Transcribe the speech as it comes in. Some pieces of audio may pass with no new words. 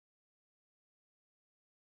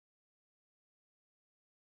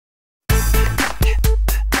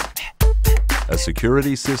a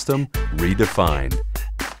security system redefined.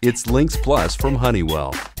 It's LYNX Plus from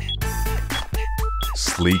Honeywell.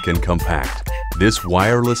 Sleek and compact, this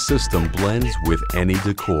wireless system blends with any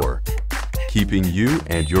decor, keeping you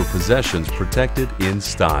and your possessions protected in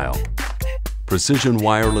style. Precision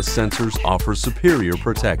wireless sensors offer superior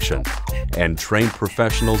protection, and trained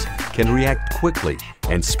professionals can react quickly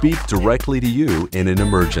and speak directly to you in an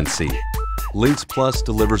emergency. LYNX Plus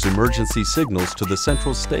delivers emergency signals to the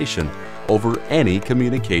central station over any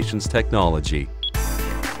communications technology.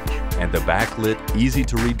 And the backlit,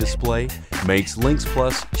 easy-to-read display makes LYNX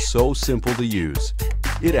Plus so simple to use.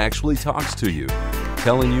 It actually talks to you,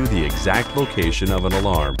 telling you the exact location of an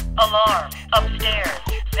alarm. Alarm, upstairs,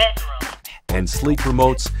 bedroom. And sleek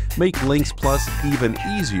remotes make LYNX Plus even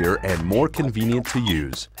easier and more convenient to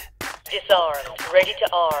use. Disarmed, ready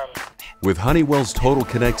to arm. With Honeywell's Total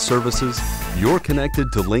Connect services, you're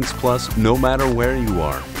connected to LYNX Plus no matter where you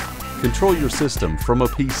are. Control your system from a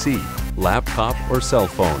PC, laptop, or cell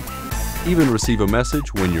phone. Even receive a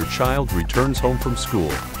message when your child returns home from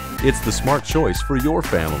school. It's the smart choice for your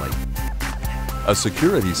family. A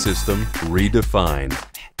security system redefined.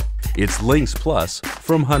 It's LYNX Plus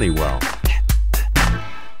from Honeywell.